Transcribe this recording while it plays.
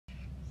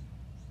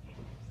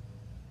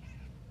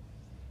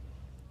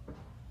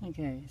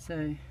Okay,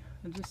 so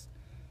I'll just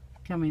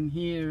come in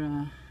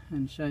here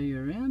and show you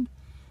around.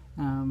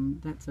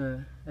 That's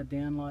a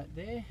downlight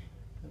there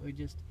that we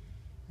just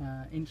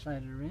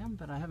insulated around,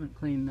 but I haven't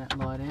cleaned that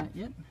light out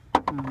yet.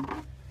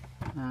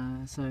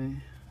 So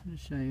I'll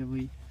just show you,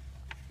 we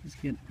just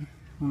get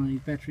one of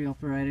these battery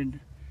operated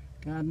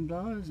garden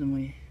blowers and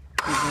we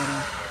give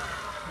that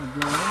a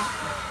blow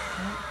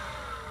out,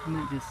 and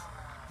that just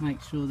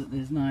makes sure that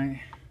there's no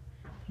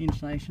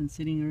insulation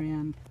sitting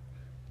around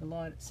the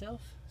light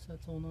itself, so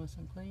it's all nice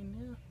and clean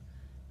now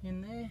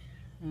in there.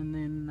 And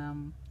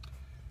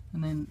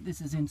then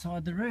this is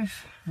inside the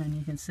roof, and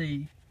you can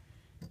see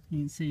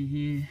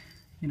here,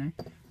 you know,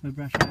 we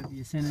brush over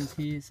your centers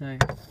here, so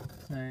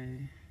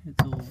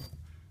it's all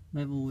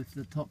level with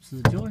the tops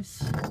of the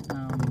joists,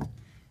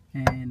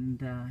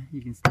 and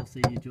you can still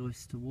see your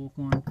joists to walk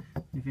on.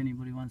 If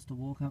anybody wants to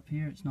walk up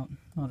here, it's not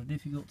a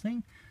difficult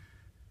thing.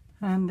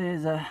 And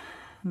there's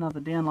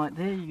another downlight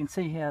there. You can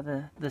see how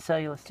the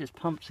cellulose just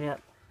pumps out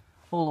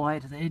all the way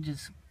to the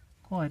edges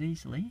quite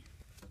easily.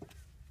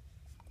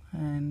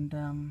 And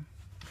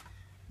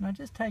I'll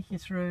just take you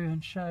through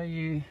and show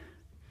you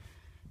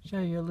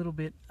a little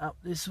bit up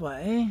this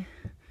way,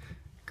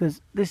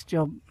 because this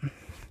job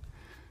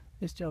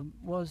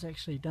was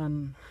actually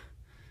done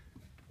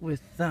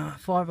with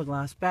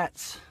fiberglass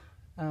bats,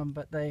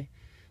 but they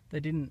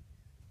didn't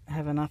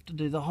have enough to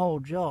do the whole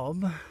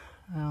job.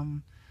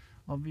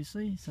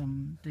 Obviously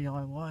some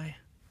DIY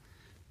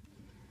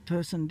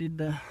person did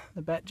the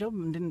bat job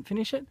and didn't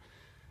finish it.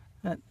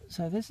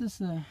 So this is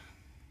the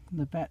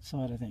bat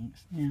side of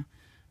things now.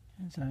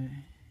 So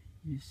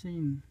you've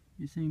seen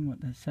what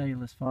the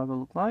cellulose fibre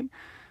look like.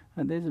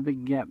 There's a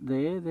big gap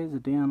there. There's a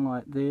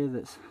downlight there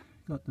that's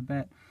got the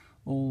bat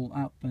all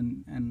up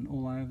and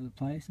all over the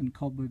place and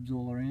cobwebs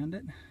all around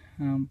it.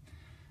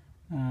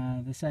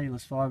 The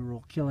cellulose fibre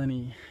will kill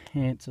any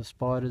ants or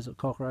spiders or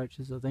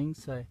cockroaches or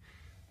things, so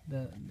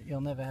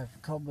you'll never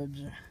have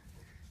cobwebs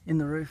in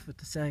the roof with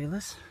the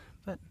cellulose.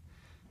 But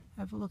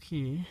have a look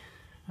here.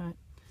 Right,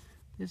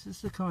 this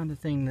is the kind of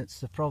thing that's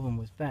the problem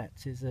with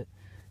bats, is that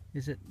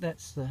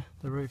that's the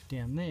roof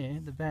down there.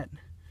 The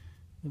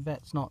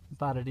bat's not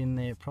butted in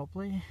there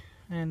properly,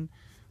 and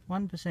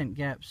 1%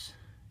 gaps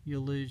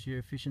you'll lose your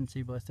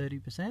efficiency by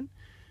 30%,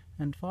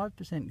 and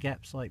 5%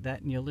 gaps like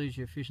that and you'll lose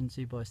your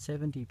efficiency by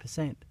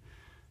 70%.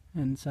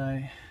 And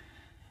so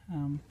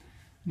and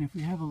if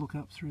we have a look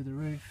up through the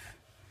roof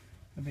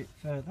a bit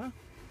further,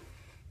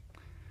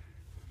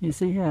 you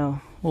see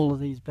how all of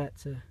these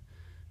bats are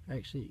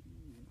actually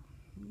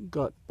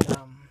got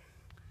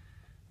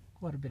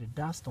quite a bit of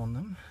dust on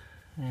them,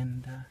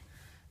 and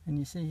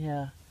you see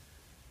how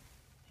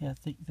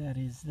thick that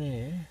is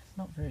there. It's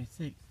not very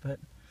thick, but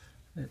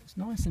it's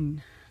nice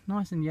and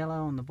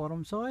yellow on the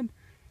bottom side,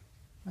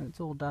 and it's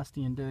all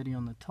dusty and dirty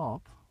on the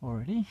top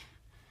already.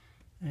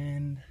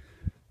 And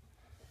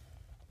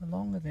the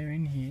longer they're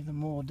in here, the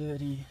more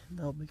dirty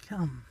they'll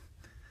become.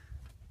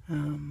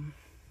 And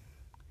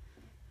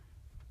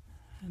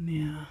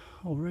now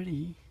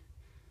already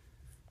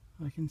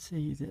I can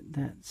see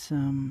that's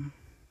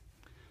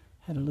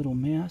had a little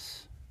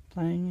mouse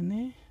playing in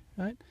there,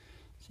 right?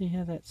 See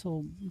how that's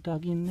all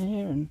dug in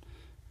there and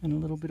a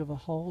little bit of a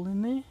hole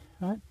in there,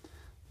 right?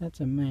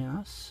 That's a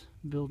mouse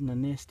building a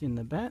nest in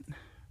the bat,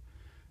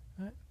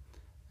 right?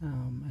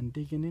 And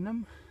digging in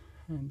them.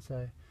 And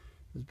so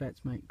those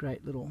bats make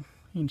great little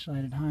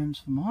insulated homes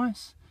for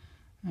mice.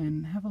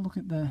 And have a look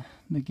at the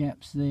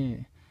gaps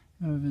there.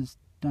 Whoever's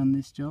done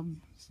this job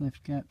has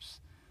left gaps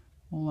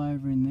all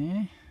over in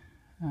there,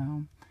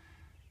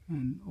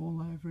 and all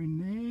over in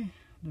there.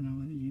 I don't know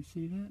whether you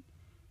see that.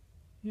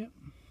 Yep.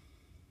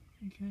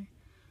 Okay.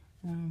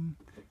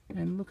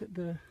 And look at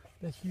the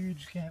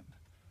huge gap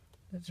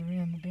that's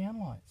around the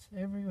downlights.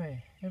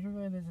 Everywhere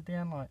there's a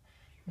downlight,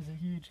 there's a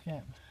huge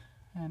gap.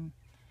 And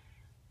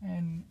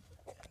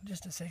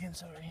just a second,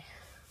 sorry.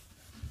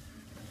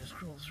 I'll just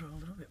scroll through a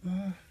little bit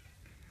more.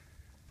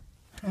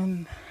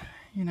 And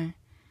you know,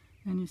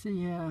 and you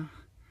see how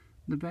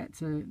the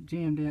bats are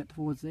jammed out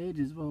towards the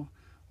edges. Well,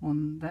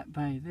 on that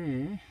bay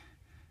there,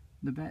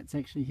 the bats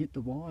actually hit the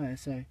wire,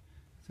 so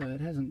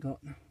it hasn't got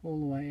all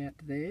the way out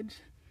to the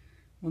edge.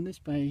 On this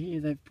bay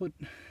here, they've put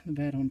the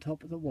bat on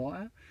top of the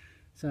wire,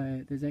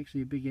 so there's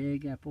actually a big air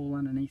gap all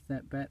underneath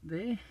that bat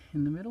there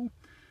in the middle,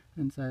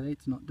 and so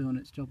it's not doing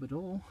its job at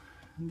all.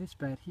 And this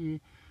bat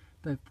here,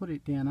 they've put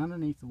it down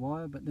underneath the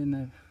wire, but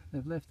then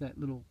they've left that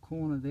little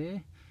corner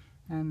there,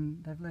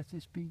 and they've left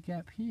this big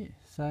gap here.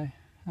 So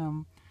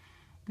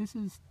this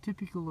is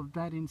typical of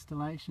bat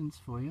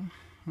installations for you.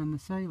 And the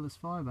cellulose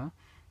fibre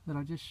that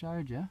I just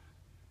showed you,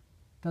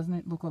 doesn't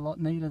it look a lot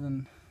neater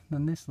than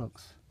this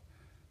looks?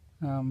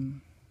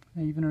 Even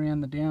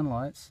around the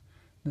downlights,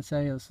 the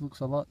cellulose looks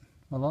a lot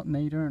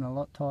neater and a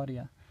lot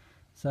tidier.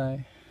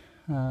 So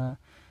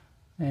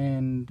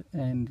and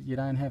you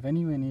don't have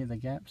anywhere near the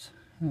gaps,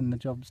 and the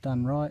job's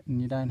done right,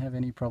 and you don't have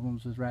any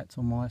problems with rats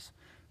or mice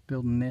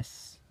building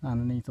nests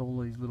underneath all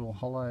these little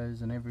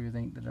hollows and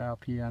everything that are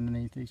up here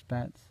underneath these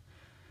bats.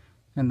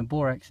 And the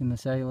borax in the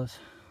cellulose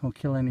will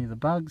kill any of the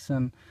bugs,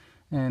 and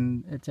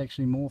and it's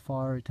actually more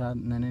fire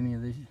retardant than any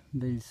of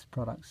these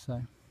products.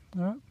 So,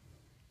 all right,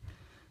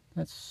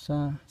 that's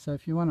so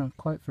if you want a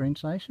quote for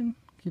insulation,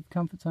 give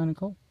Comfort Zone a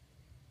call.